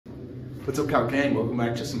What's up, Cal Gang? Welcome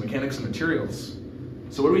back to some mechanics and materials.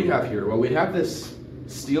 So what do we have here? Well, we have this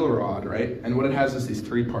steel rod, right? And what it has is these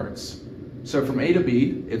three parts. So from A to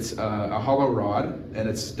B, it's a hollow rod, and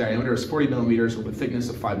its diameter is 40 millimeters with a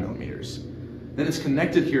thickness of 5 millimeters. Then it's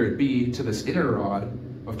connected here at B to this inner rod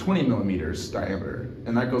of 20 millimeters diameter,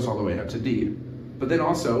 and that goes all the way up to D. But then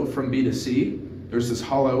also from B to C, there's this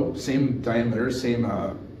hollow, same diameter, same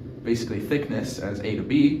basically thickness as A to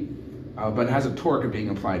B, but it has a torque being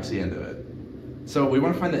applied to the end of it. So we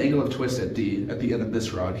want to find the angle of twist at D at the end of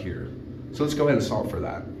this rod here. So let's go ahead and solve for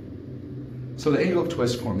that. So the angle of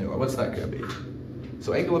twist formula, what's that going to be?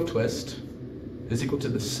 So angle of twist is equal to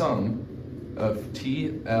the sum of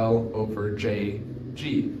TL over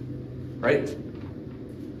JG, right?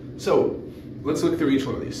 So let's look through each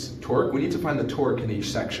one of these. Torque, we need to find the torque in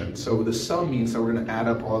each section. So the sum means that we're going to add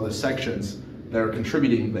up all the sections that are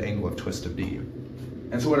contributing the angle of twist of D.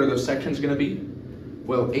 And so what are those sections going to be?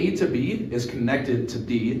 Well, A to B is connected to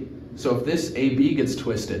D, so if this AB gets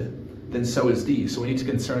twisted, then so is D. So we need to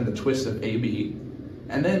concern the twist of AB.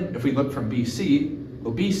 And then if we look from BC,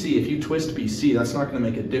 well, BC, if you twist BC, that's not going to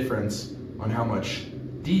make a difference on how much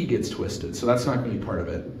D gets twisted, so that's not going to be part of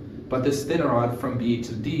it. But this thin rod from B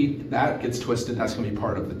to D, that gets twisted, that's going to be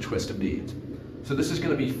part of the twist of D. So this is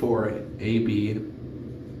going to be for AB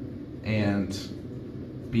and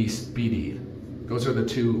BD. Those are the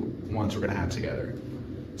two ones we're going to add together.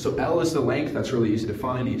 So L is the length, that's really easy to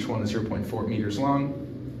find. Each one is 0.4 meters long.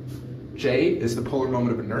 J is the polar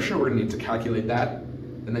moment of inertia, we're going to need to calculate that.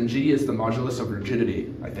 And then G is the modulus of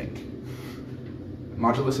rigidity, I think.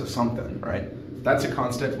 Modulus of something, right? That's a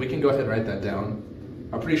constant, we can go ahead and write that down.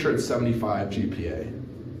 I'm pretty sure it's 75 GPa.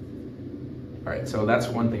 All right, so that's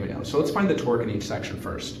one thing we know. So let's find the torque in each section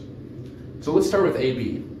first. So let's start with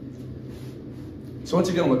AB. So what's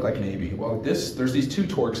it going to look like in AB? Well, there's these two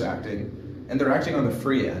torques acting, and they're acting on the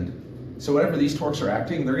free end. So whatever these torques are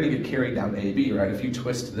acting, they're going to get carried down to AB, right? If you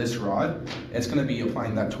twist this rod, it's going to be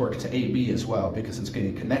applying that torque to AB as well because it's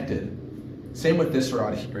getting connected. Same with this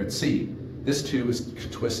rod here at C. This too is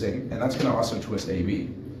twisting, and that's going to also twist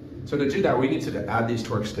AB. So to do that, we need to add these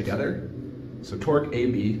torques together. So torque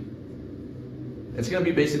AB, it's going to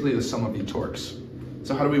be basically the sum of the torques.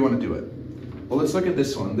 So how do we want to do it? Well, let's look at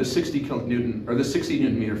this one. This 60 Newton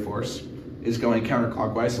meter force is going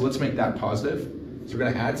counterclockwise, so let's make that positive. So we're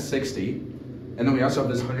going to add 60, and then we also have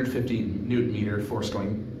this 150 Newton meter force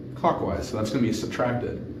going clockwise, so that's going to be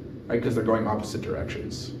subtracted, right, because they're going opposite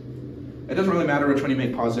directions. It doesn't really matter which one you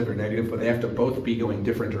make positive or negative, but they have to both be going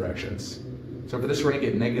different directions. So for this, we're going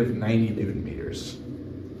to get negative 90 Newton meters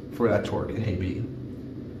for that torque in AB.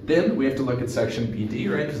 Then we have to look at section BD,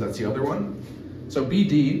 right, because that's the other one. So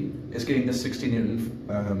BD is getting this 60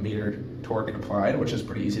 Newton meter torque applied, which is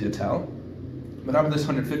pretty easy to tell. But how about this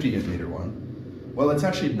 150 Newton meter one? Well, it's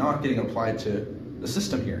actually not getting applied to the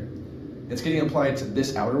system here. It's getting applied to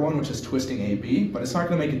this outer one, which is twisting AB, but it's not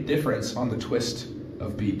going to make a difference on the twist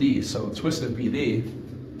of BD. So the twist of BD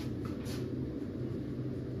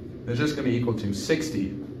is just going to be equal to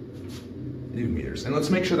 60 Newton meters. And let's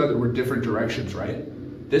make sure that we're different directions, right?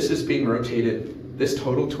 This is being rotated. This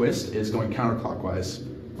total twist is going counterclockwise,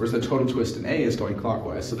 whereas the total twist in A is going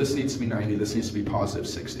clockwise. So this needs to be 90, this needs to be positive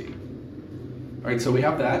 60. All right, so we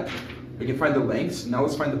have that. We can find the lengths. Now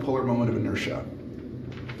let's find the polar moment of inertia.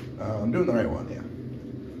 I'm doing the right one, yeah.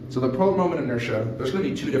 So the polar moment of inertia, there's going to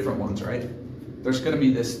be two different ones, right? There's going to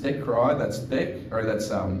be this thick rod that's thick, or that's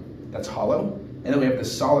hollow, and then we have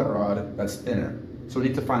this solid rod that's thinner. So we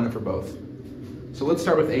need to find them for both. So let's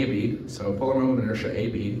start with AB. So polar moment of inertia,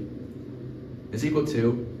 AB, is equal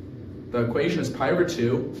to, the equation is pi over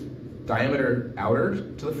 2, diameter outer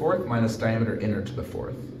to the fourth minus diameter inner to the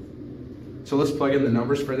fourth. So let's plug in the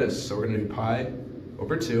numbers for this. So we're going to do pi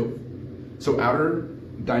over 2. So outer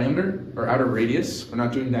diameter, or outer radius, we're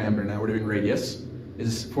not doing diameter now, we're doing radius,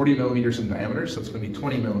 is 40 millimeters in diameter, so it's going to be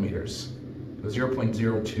 20 millimeters. So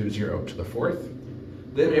 0.020 to the fourth.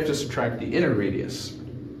 Then we have to subtract the inner radius.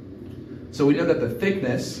 So we know that the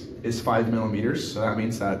thickness is 5 millimeters, so that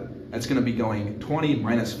means that it's going to be going 20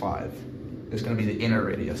 minus 5 is going to be the inner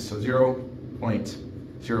radius, so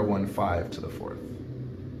 0.015 to the fourth.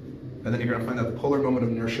 And then you're going to find that the polar moment of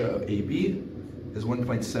inertia of AB is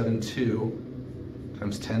 1.72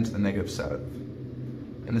 times 10 to the negative 7th.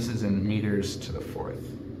 And this is in meters to the fourth.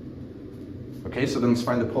 Okay, so then let's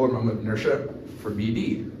find the polar moment of inertia for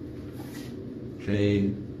BD.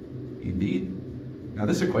 JED. Now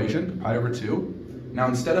this equation, pi over 2, now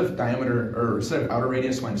instead of outer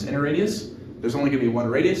radius minus inner radius, there's only going to be one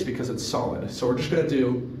radius because it's solid. So we're just going to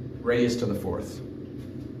do radius to the fourth.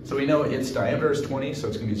 So we know its diameter is 20, so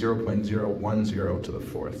it's going to be 0.010 to the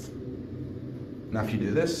fourth. Now if you do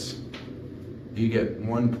this, you get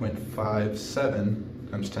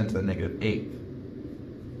 1.57 times 10 to the negative 8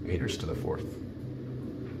 meters to the fourth.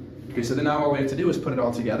 Okay, so then now all we have to do is put it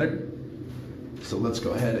all together. So let's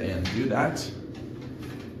go ahead and do that.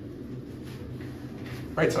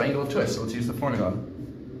 All right, so angle of twist, so let's use the formula.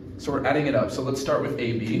 So we're adding it up, so let's start with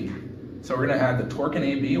AB. So we're gonna add the torque in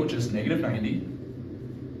AB, which is negative 90,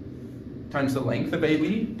 times the length of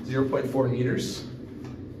AB, 0.4 meters.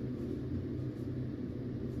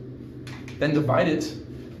 Then divide it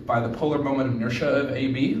by the polar moment of inertia of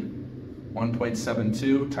AB,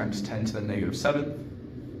 1.72 times 10 to the negative 7.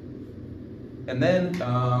 And then,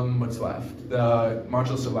 what's left? The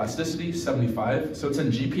modulus of elasticity, 75. So it's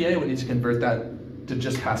in GPa, we need to convert that to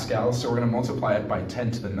just Pascal, so we're gonna multiply it by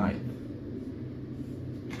 10 to the 9th.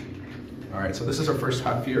 All right, so this is our first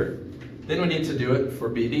half here. Then we need to do it for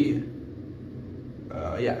BD.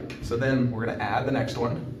 So then we're gonna add the next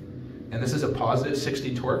one. And this is a positive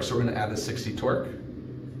 60 torque, so we're gonna add the 60 torque.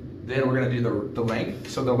 Then we're gonna do the length.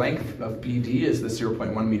 So the length of BD is the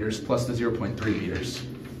 0.1 meters plus the 0.3 meters.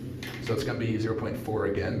 So it's gonna be 0.4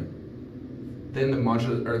 again. Then the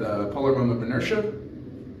the polar moment of inertia,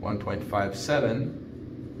 1.57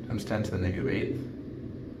 times 10 to the negative 8.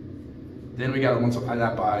 Then we gotta multiply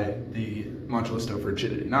that by the modulus of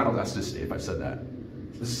rigidity, not elasticity if I said that.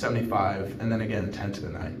 This is 75, and then again 10 to the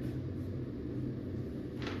 9th.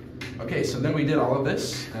 Okay, so then we did all of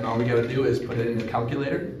this, and all we gotta do is put it in the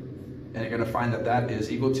calculator, and you're gonna find that that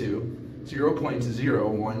is equal to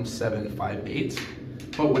 0.01758.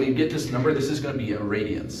 But when you get this number, this is gonna be a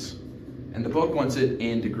radians. And the book wants it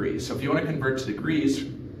in degrees. So if you wanna convert to degrees,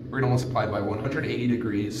 we're gonna multiply by 180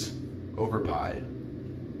 degrees over pi.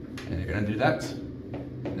 And you're gonna do that,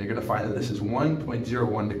 and you're gonna find that this is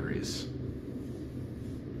 1.01 degrees.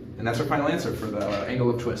 And that's our final answer for the angle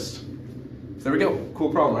of twist. So there we go,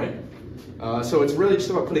 cool problem, right? So it's really just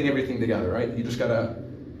about putting everything together, right? You just gotta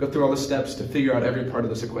go through all the steps to figure out every part of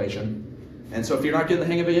this equation. And so if you're not getting the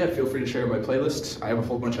hang of it yet, feel free to share my playlists. I have a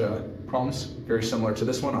whole bunch of problems, very similar to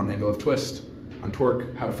this one, on angle of twist, on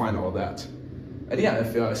torque, how to find all of that. And yeah,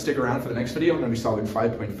 if stick around for the next video, I'm gonna be solving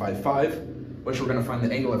 5.55, which we're gonna find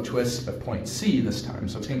the angle of twist of point C this time,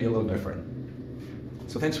 so it's gonna be a little different.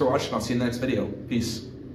 So thanks for watching, I'll see you in the next video. Peace.